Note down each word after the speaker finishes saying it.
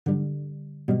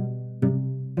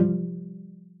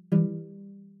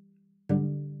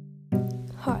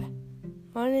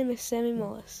My name is Sammy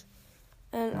Mullis,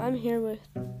 and I'm here with,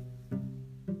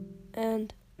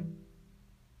 and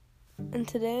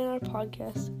today in our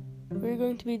podcast, we're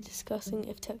going to be discussing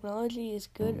if technology is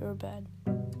good or bad.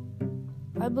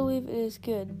 I believe it is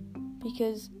good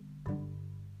because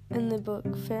in the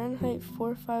book Fahrenheit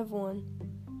 451,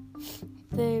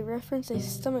 they reference a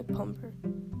stomach pumper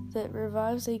that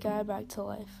revives a guy back to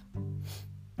life.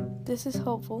 This is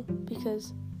helpful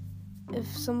because if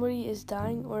somebody is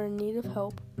dying or in need of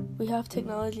help, we have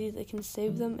technology that can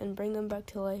save them and bring them back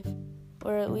to life,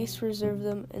 or at least reserve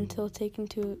them until taken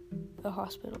to a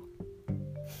hospital.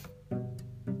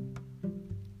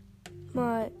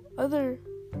 My other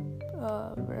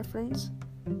reference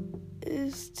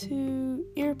is to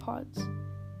earpods.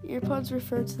 Earpods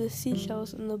refer to the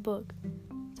seashells in the book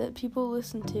that people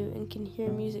listen to and can hear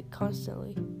music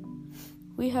constantly.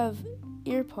 We have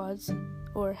earpods,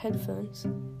 or headphones,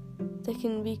 that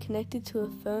can be connected to a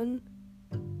phone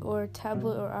or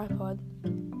tablet or iPod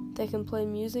that can play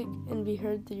music and be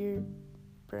heard through your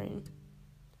brain.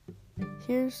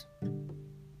 Here's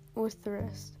with the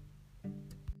rest.